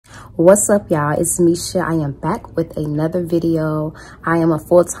What's up, y'all? It's Misha. I am back with another video. I am a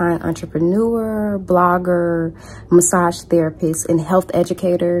full-time entrepreneur, blogger, massage therapist, and health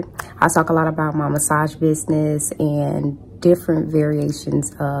educator. I talk a lot about my massage business and different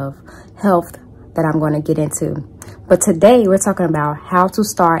variations of health that I'm going to get into. But today we're talking about how to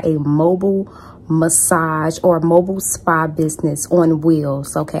start a mobile massage or mobile spa business on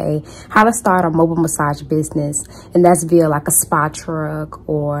wheels. Okay, how to start a mobile massage business, and that's via like a spa truck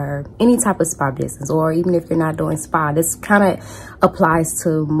or any type of spa business, or even if you're not doing spa. This kind of applies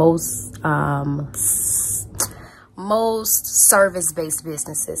to most service-based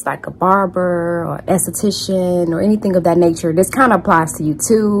businesses like a barber or esthetician or anything of that nature. This kind of applies to you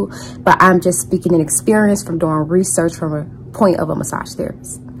too, but I'm just speaking in experience from doing research from a point of a massage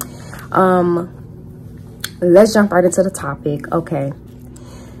therapist. Let's jump right into the topic. Okay,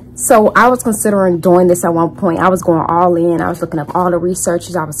 so I was considering doing this at one point. I was going all in. I was looking up all the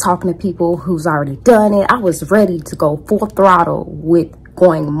researchers. I was talking to people who's already done it. I was ready to go full throttle with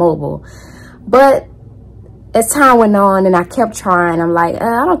going mobile, but as time went on and I kept trying, I'm like,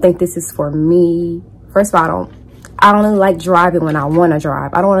 I don't think this is for me. First of all, I don't really like driving when I want to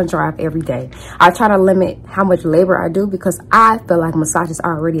drive. I don't want to drive every day. I try to limit how much labor I do because I feel like massage is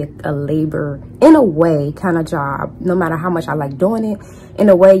already a labor, in a way, kind of job. No matter how much I like doing it, in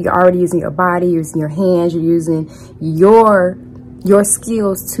a way, you're already using your body, you're using your hands, you're using your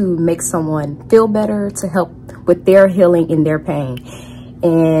skills to make someone feel better, to help with their healing and their pain.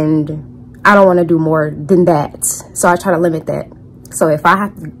 And I don't want to do more than that. So I try to limit that. So if I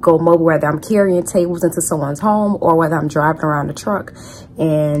have to go mobile, whether I'm carrying tables into someone's home or whether I'm driving around the truck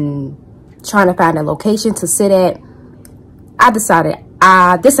and trying to find a location to sit at, I decided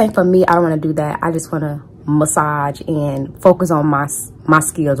this ain't for me. I don't want to do that. I just want to massage and focus on my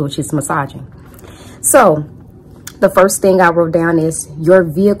skills, which is massaging. So the first thing I wrote down is your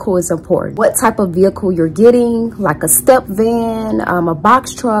vehicle is important. What type of vehicle you're getting, like a step van, a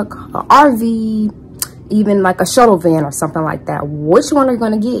box truck, an RV, even like a shuttle van or something like that. Which one are you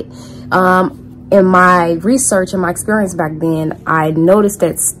going to get? In my research and my experience back then, I noticed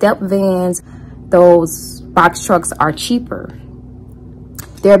that step vans, those box trucks, are cheaper.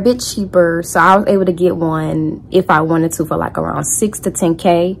 They're a bit cheaper, so I was able to get one if I wanted to for like around 6 to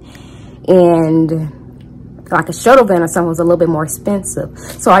 10K. And like a shuttle van or something was a little bit more expensive.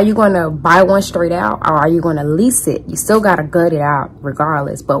 So are you going to buy one straight out, or are you going to lease it? You still got to gut it out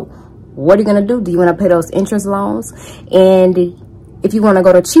regardless, but what are you going to do? Do you want to pay those interest loans? And if you want to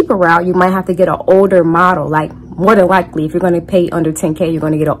go the cheaper route, you might have to get an older model. Like, more than likely, if you're going to pay under 10K, you're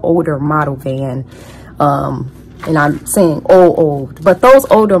going to get an older model van. And I'm saying old. But those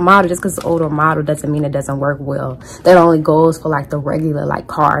older models, just because it's older model doesn't mean it doesn't work well. That only goes for like the regular like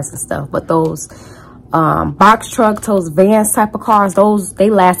cars and stuff. But those box trucks, those vans type of cars, they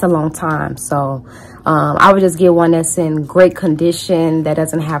last a long time. So I would just get one that's in great condition, that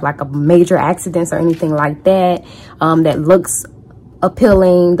doesn't have like a major accidents or anything like that, that looks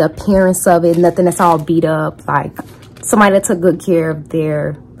appealing, the appearance of it, nothing that's all beat up, like somebody that took good care of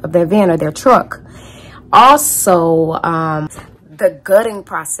their van or their truck. Also, the gutting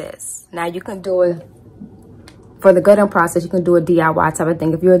process. Now you can do it. For the gutting process, you can do a DIY type of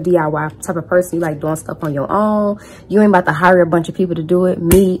thing. If you're a DIY type of person, you like doing stuff on your own, you ain't about to hire a bunch of people to do it.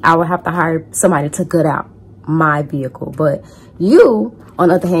 Me, I would have to hire somebody to gut out my vehicle. But you, on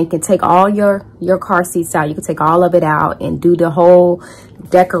the other hand, can take all your car seats out. You can take all of it out and do the whole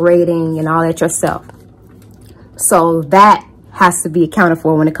decorating and all that yourself. So that has to be accounted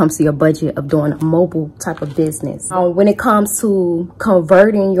for when it comes to your budget of doing a mobile type of business. When it comes to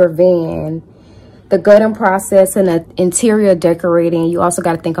converting your van, the gutting process and the interior decorating, you also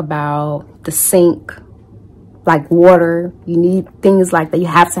got to think about the sink, like water. You need things like that. You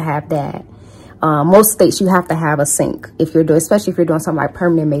have to have that. Most states you have to have a sink if you're doing, especially if you're doing something like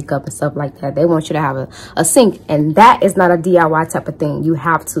permanent makeup and stuff like that. They want you to have a sink, and that is not a DIY type of thing. You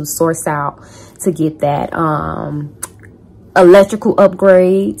have to source out to get that. Electrical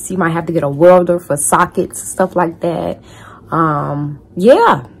upgrades, you might have to get a welder for sockets, stuff like that.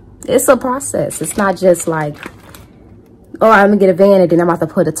 Yeah. It's a process. It's not just like, oh, I'm gonna get a van and then I'm about to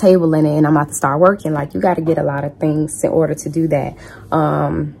put a table in it and I'm about to start working. Like, you got to get a lot of things in order to do that.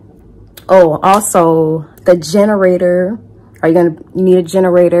 Oh, also the generator. You need a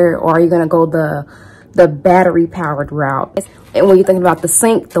generator, or are you gonna go the battery powered route? And when you're thinking about the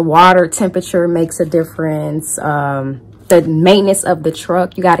sink, the water temperature makes a difference. The maintenance of the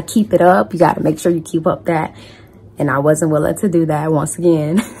truck, you got to keep it up. You got to make sure you keep up that. And I wasn't willing to do that once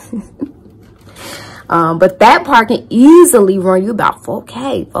again. But that part can easily run you about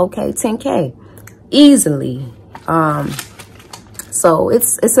 4K, 10K, easily. So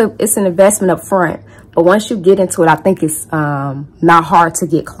it's an investment up front. But once you get into it, I think it's not hard to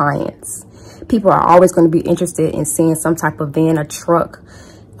get clients. People are always going to be interested in seeing some type of van or truck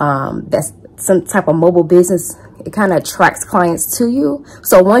that's some type of mobile business. It kind of attracts clients to you.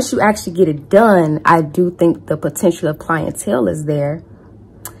 So once you actually get it done, I do think the potential of clientele is there.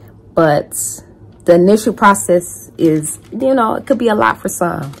 But the initial process is, you know, it could be a lot for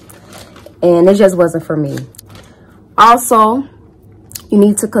some. And it just wasn't for me. Also, you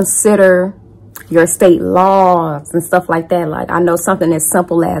need to consider your state laws and stuff like that. Like, I know something as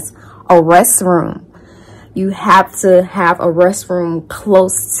simple as a restroom. You have to have a restroom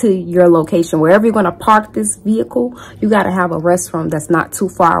close to your location. Wherever you're going to park this vehicle, you got to have a restroom that's not too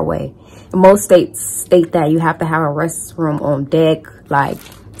far away. And most states state that you have to have a restroom on deck. Like,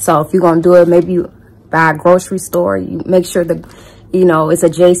 so if you're going to do it, maybe you buy a grocery store, you make sure that, you know, it's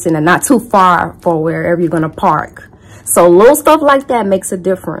adjacent and not too far for wherever you're going to park. So little stuff like that makes a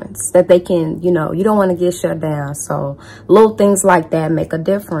difference, that they can, you know, you don't want to get shut down. So little things like that make a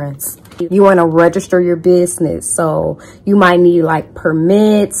difference. You want to register your business. So you might need like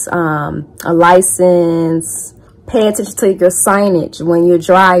permits, a license, pay attention to your signage when you're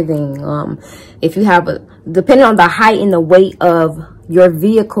driving. If you have depending on the height and the weight of your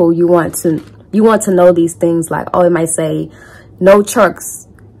vehicle, you want to know these things. Like, oh, it might say no trucks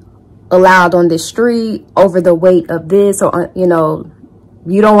allowed on this street over the weight of this, or, you know,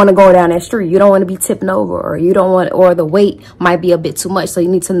 you don't want to go down that street. You don't want to be tipping over, or you don't want, or the weight might be a bit too much. So you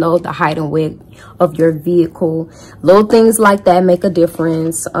need to know the height and weight of your vehicle. Little things like that make a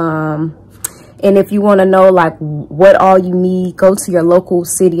difference. And if you want to know like what all you need, go to your local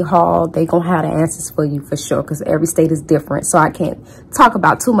city hall. They gonna have the answers for you for sure, because every state is different. So I can't talk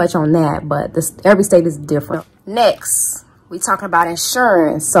about too much on that, but every state is different. Next, we talking about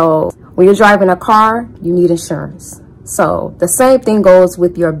insurance. So when you're driving a car, you need insurance. So the same thing goes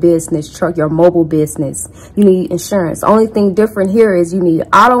with your business truck, your mobile business. You need insurance. The only thing different here is you need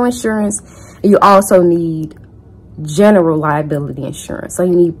auto insurance, and you also need general liability insurance. So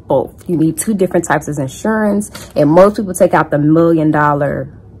you need both. You need two different types of insurance, and most people take out the $1 million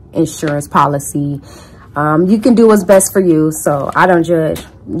insurance policy. You can do what's best for you, so I don't judge.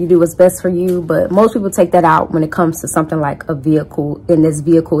 You do what's best for you, but most people take that out when it comes to something like a vehicle, and this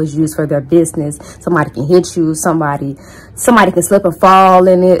vehicle is used for their business. Somebody can hit you, somebody can slip and fall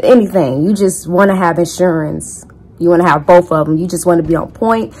in it, anything. You just want to have insurance. You want to have both of them. You just want to be on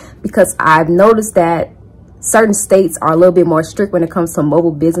point, because I've noticed that certain states are a little bit more strict when it comes to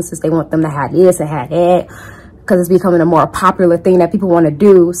mobile businesses. They want them to have this and have that, because it's becoming a more popular thing that people want to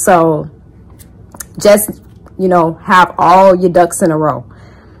do. So just, you know, have all your ducks in a row.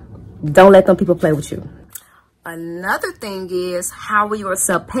 Don't let them people play with you. Another thing is, how will you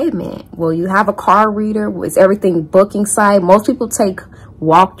accept payment? Well, you have a card reader. Is everything booking site? Most people take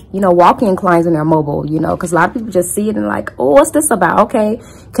walk-in clients in their mobile, you know, because a lot of people just see it and like, oh, what's this about? Okay,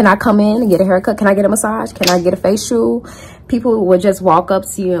 can I come in and get a haircut? Can I get a massage? Can I get a facial? People will just walk up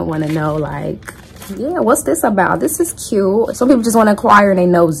to you and want to know, like, yeah, what's this about? This is cute. Some people just want to inquire and they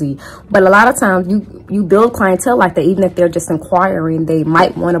nosy. But a lot of times you build clientele like that. Even if they're just inquiring, they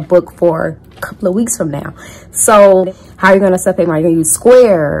might want to book for a couple of weeks from now. So how are you going to set payment? Are you going to use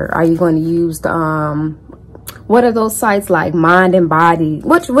Square? Are you going to use the, what are those sites like Mind and Body?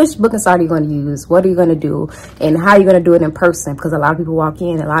 Which booking site are you going to use? What are you going to do? And how are you going to do it in person? Because a lot of people walk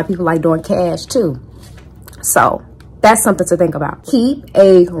in, and a lot of people like doing cash too. So that's something to think about. Keep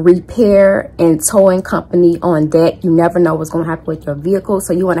a repair and towing company on deck. You never know what's going to happen with your vehicle.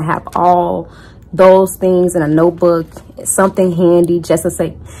 So you want to have all those things in a notebook, something handy, just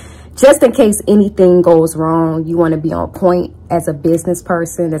in case anything goes wrong. You want to be on point as a business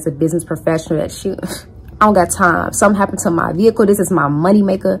person, as a business professional. That I don't got time. Something happened to my vehicle. This is my money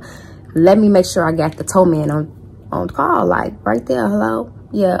maker. Let me make sure I got the tow man on call, like right there. Hello.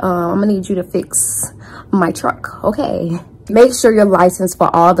 Yeah, I'm gonna need you to fix my truck. Okay. Make sure you're licensed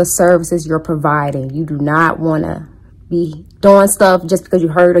for all the services you're providing. You do not want to be doing stuff just because you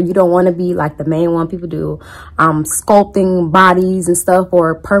heard, or you don't want to be like the main one people do, sculpting bodies and stuff,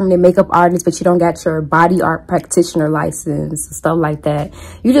 or permanent makeup artist, but you don't got your body art practitioner license and stuff like that.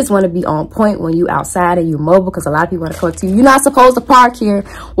 You just want to be on point when you outside and you mobile, because a lot of people want to come to you. You're not supposed to park here.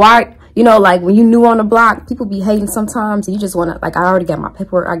 Why? You know, like when you new on the block, people be hating sometimes. And you just want to, like, I already got my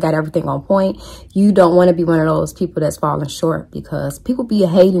paperwork. I got everything on point. You don't want to be one of those people that's falling short, because people be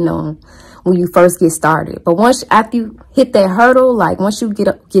hating on when you first get started. But after you hit that hurdle, like once you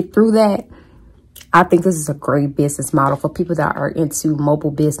get through that, I think this is a great business model for people that are into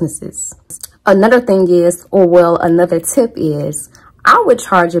mobile businesses. Another thing is, another tip is, I would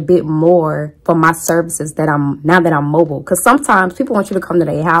charge a bit more for my services now that I'm mobile. Because sometimes people want you to come to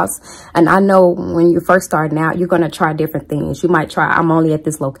their house. And I know when you're first starting out, you're going to try different things. You might try, I'm only at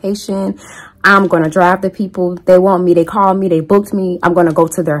this location. I'm going to drive the people. They want me. They call me. They booked me. I'm going to go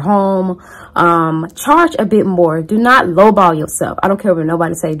to their home. Charge a bit more. Do not lowball yourself. I don't care what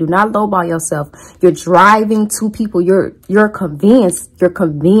nobody say. Do not lowball yourself. You're driving to people. You're convenience. You're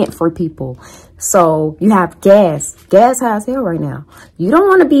convenient for people. So you have gas. Gas high as hell right now. You don't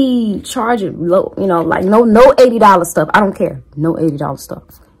want to be charging low, you know, like no $80 stuff. I don't care. No $80 stuff.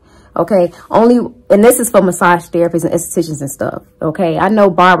 Okay, only, and this is for massage therapists and estheticians and stuff. Okay, I know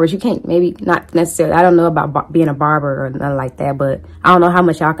barbers, you can't, maybe not necessarily, I don't know about being a barber or nothing like that, but I don't know how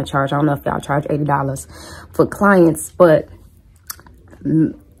much y'all can charge. I don't know if y'all charge $80 for clients, but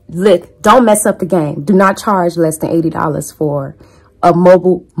look, don't mess up the game. Do not charge less than $80 for a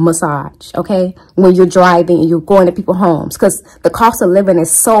mobile massage, okay? When you're driving and you're going to people's homes, because the cost of living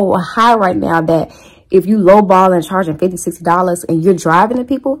is so high right now that if you lowball and charging $50, $60 and you're driving to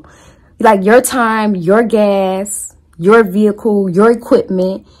people, like your time, your gas, your vehicle, your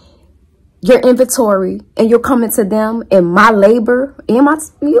equipment, your inventory, and you're coming to them and my labor and my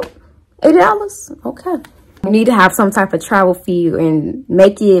 $80, okay. You need to have some type of travel fee and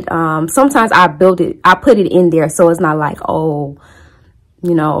make it, sometimes I put it in there so it's not like, oh,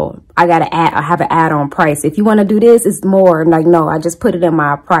 you know, I have an add-on price. If you want to do this, it's more. Like, no, I just put it in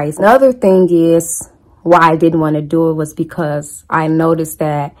my price. The other thing is why I didn't want to do it was because I noticed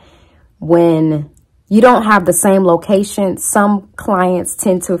that when you don't have the same location, some clients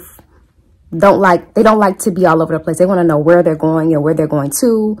tend to don't like to be all over the place. They want to know where they're going and where they're going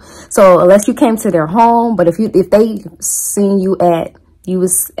to. So unless you came to their home, but if they seen you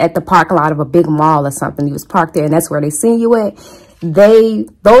was at the parking lot of a big mall or something, you was parked there and that's where they seen you at,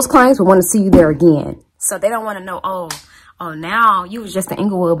 those clients will want to see you there again. So they don't want to know, oh, now you was just in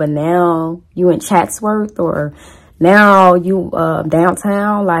Inglewood, but now you in Chatsworth, or now you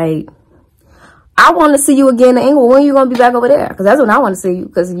downtown. Like, I want to see you again in Inglewood. When you gonna be back over there? Because that's when I want to see you.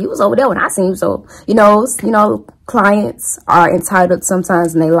 Because you was over there when I seen you. So you know, clients are entitled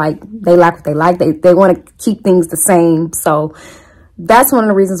sometimes, and they like what they like. They want to keep things the same. So that's one of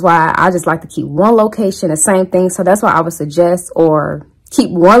the reasons why I just like to keep one location, the same thing. So that's why I would suggest, or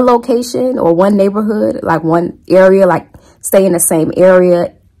keep one location or one neighborhood, like one area, like stay in the same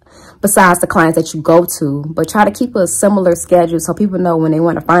area besides the clients that you go to, but try to keep a similar schedule so people know when they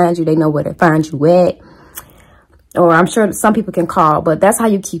want to find you, they know where to find you at. Or I'm sure some people can call, but that's how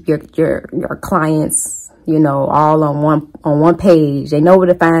you keep your clients, you know, all on one page. They know where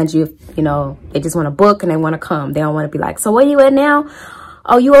to find you. You know, they just want to book and they want to come. They don't want to be like, so where you at now?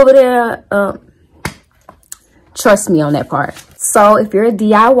 Oh, you over there? Trust me on that part. So if you're a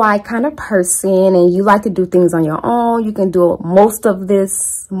DIY kind of person and you like to do things on your own, you can do most of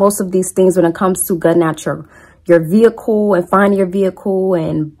these things when it comes to gutting out your vehicle and finding your vehicle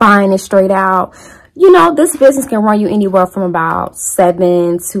and buying it straight out. You know, this business can run you anywhere from about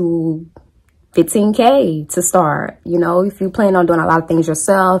 $7 to $15K to start. You know, if you plan on doing a lot of things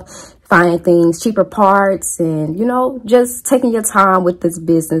yourself, finding things, cheaper parts, and, you know, just taking your time with this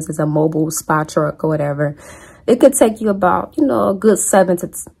business as a mobile spa truck or whatever. It could take you about, you know, a good 7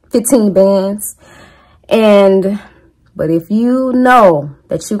 to 15 bands. But if you know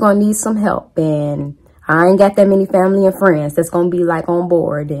that you're going to need some help, and I ain't got that many family and friends that's going to be like on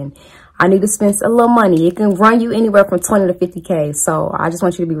board, and I need to spend a little money, it can run you anywhere from 20 to 50K. So I just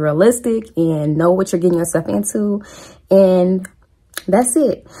want you to be realistic and know what you're getting yourself into. And that's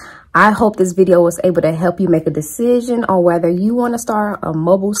it. I hope this video was able to help you make a decision on whether you want to start a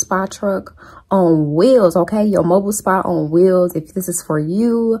mobile spa truck on wheels, okay? Your mobile spa on wheels, if this is for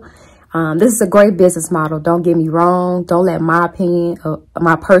you. This is a great business model. Don't get me wrong. Don't let my opinion,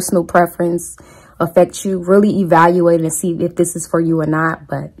 my personal preference affect you. Really evaluate and see if this is for you or not.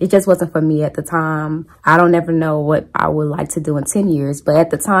 But it just wasn't for me at the time. I don't ever know what I would like to do in 10 years. But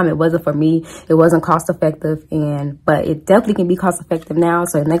at the time, it wasn't for me. It wasn't cost effective. But it definitely can be cost effective now.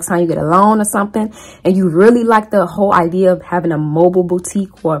 So next time you get a loan or something and you really like the whole idea of having a mobile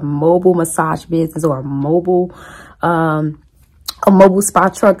boutique or a mobile massage business or a mobile spa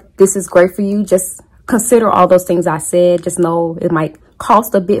truck, this is great for you. Just consider all those things I said. Just know it might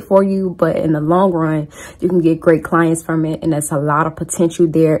cost a bit for you, but in the long run, you can get great clients from it, and there's a lot of potential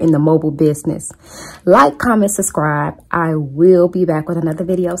there in the mobile business. Like, comment, subscribe. I will be back with another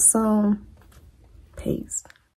video soon. Peace.